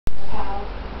house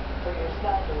for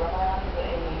yourself to run around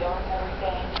in the yard and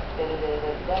everything.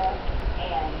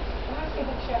 And can I see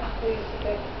the check, please,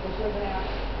 that was written out?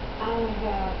 I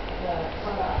have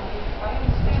I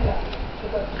understand that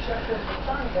because the check was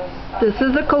returned. This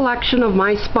is a collection of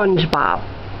my Spongebob.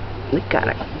 We got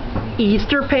a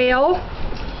Easter pail,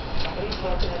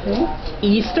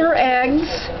 Easter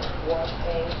eggs,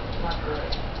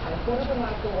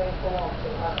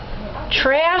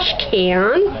 trash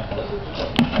can,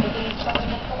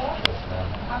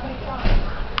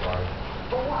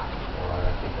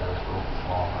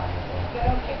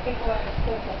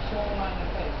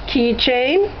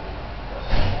 keychain,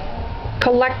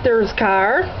 collector's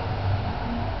car,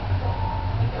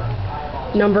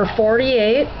 number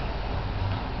 48,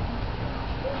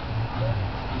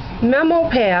 memo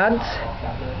pads,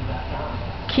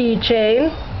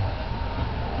 keychain,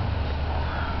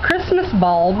 Christmas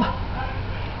bulb,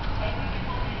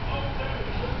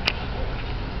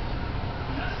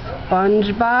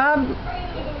 Spongebob,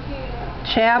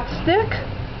 chapstick,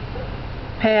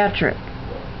 Patrick,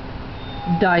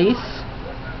 dice,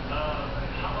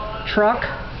 truck,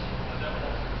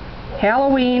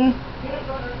 Halloween,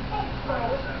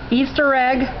 Easter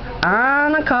egg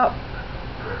on a cup,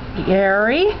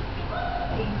 Gary,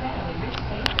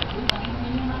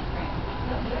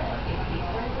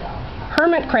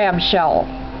 hermit crab shell,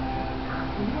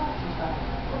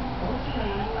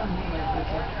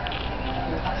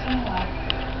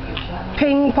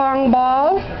 ping pong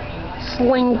ball,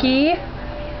 slinky,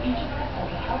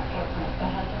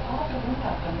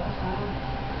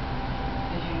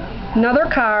 another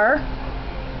car,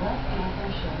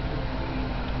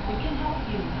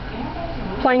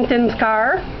 Plankton's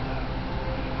car,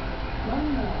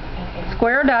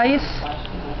 square dice,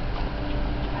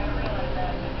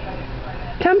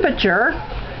 temperature,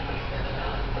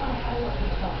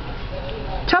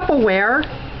 Tupperware,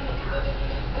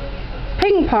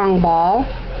 ping pong ball,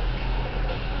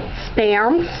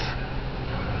 stamps,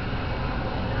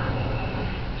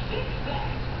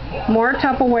 more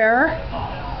Tupperware,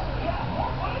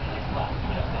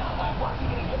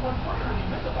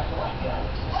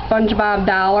 Spongebob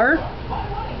dollar,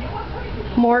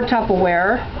 more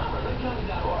Tupperware,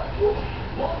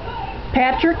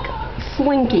 Patrick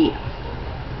slinky,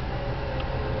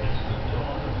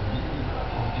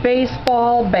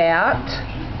 baseball bat,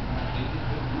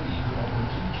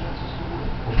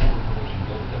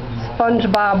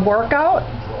 Spongebob workout,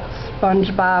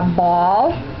 Spongebob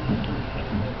ball,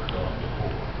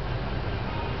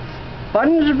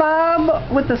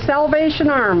 Spongebob with the Salvation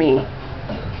Army,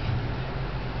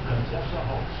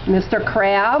 Mr.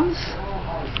 Krabs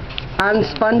on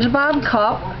Spongebob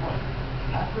cup,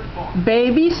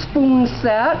 baby spoon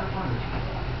set,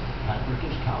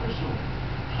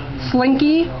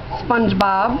 Slinky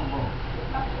Spongebob,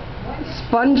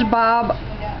 Spongebob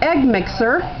egg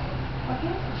mixer,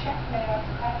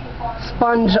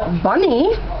 Sponge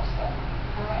Bunny,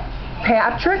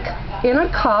 Patrick in a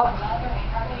cup,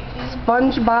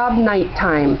 Spongebob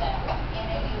nighttime.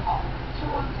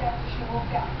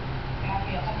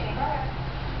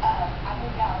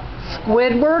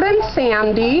 Squidward and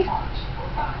Sandy,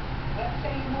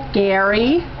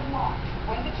 Gary,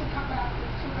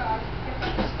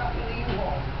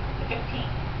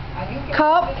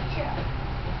 cup,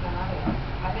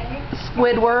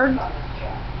 Squidward,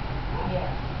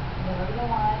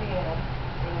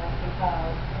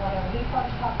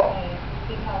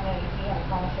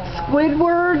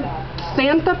 Squidward,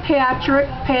 Santa Patrick,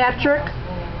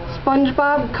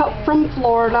 Spongebob cup from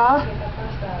Florida,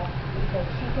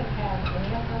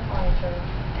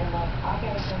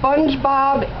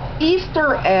 Spongebob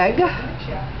Easter egg,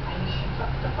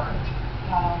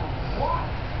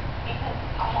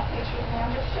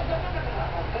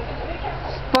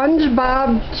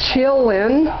 Spongebob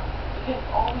chillin'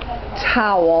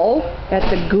 towel at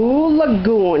the Goo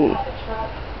Lagoon,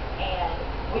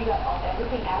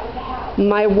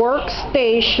 my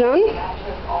workstation,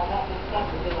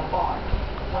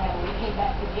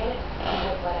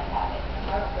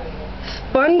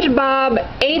 Spongebob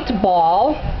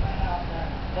 8-ball,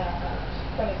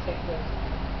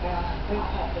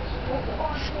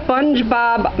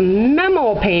 Spongebob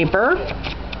memo paper,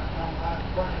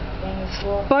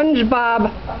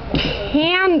 Spongebob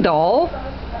candle,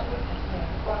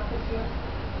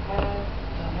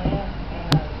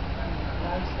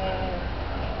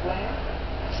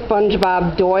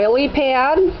 Spongebob doily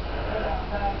pad,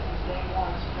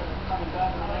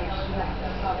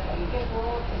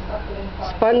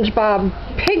 Spongebob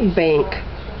pig bank,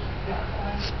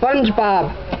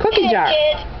 Spongebob cookie jar.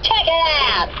 Hey kids, check it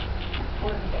out!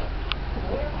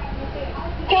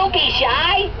 Don't be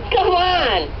shy. Come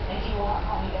on.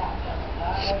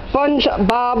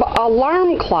 SpongeBob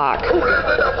alarm clock.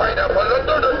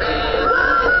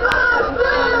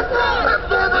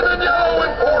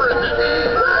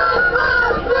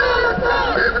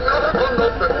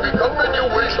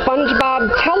 SpongeBob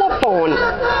telephone.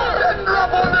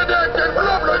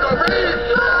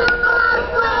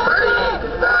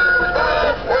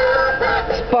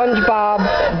 SpongeBob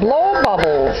blow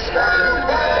bubbles.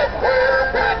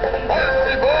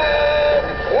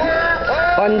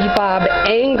 SpongeBob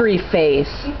angry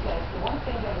face.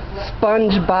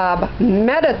 SpongeBob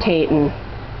meditating.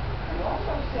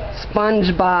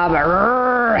 SpongeBob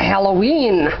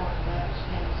Halloween.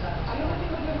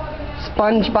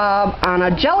 SpongeBob on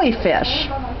a jellyfish.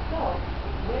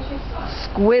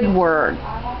 Squidward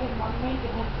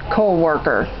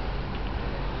co-worker.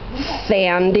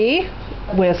 Sandy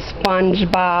with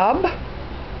SpongeBob.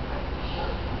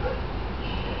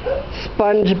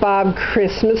 SpongeBob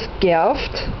Christmas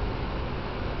gift.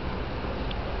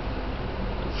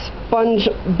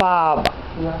 SpongeBob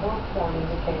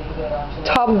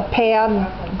tub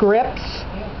pad grips.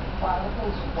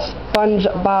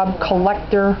 SpongeBob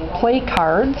collector play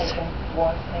cards.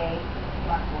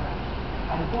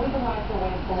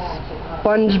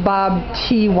 SpongeBob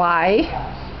TY.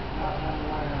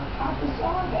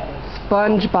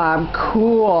 SpongeBob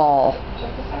cool.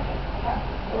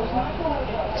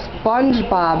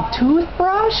 SpongeBob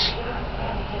toothbrush.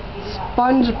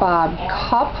 SpongeBob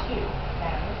cup.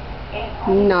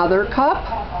 Another cup.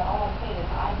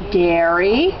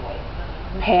 Gary,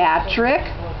 Patrick,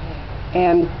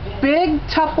 and big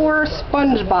Tupperware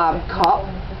SpongeBob cup.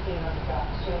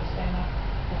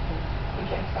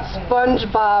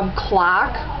 SpongeBob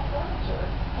clock.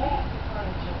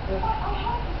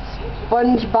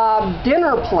 SpongeBob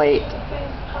dinner plate.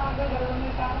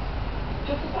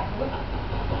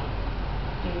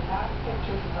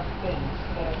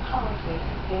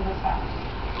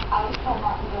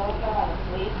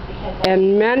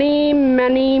 And many,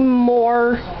 many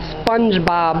more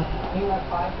SpongeBob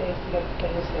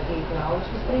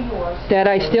that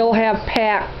I still have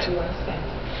packed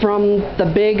from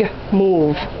the big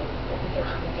move.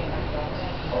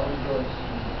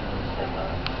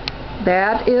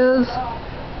 That is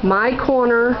my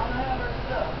corner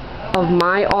of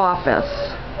my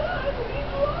office.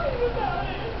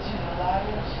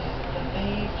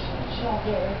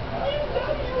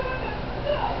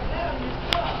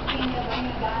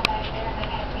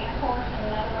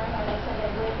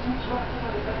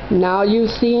 Now you've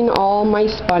seen all my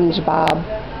SpongeBob.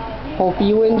 Hope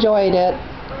you enjoyed it.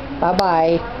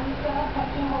 Bye-bye.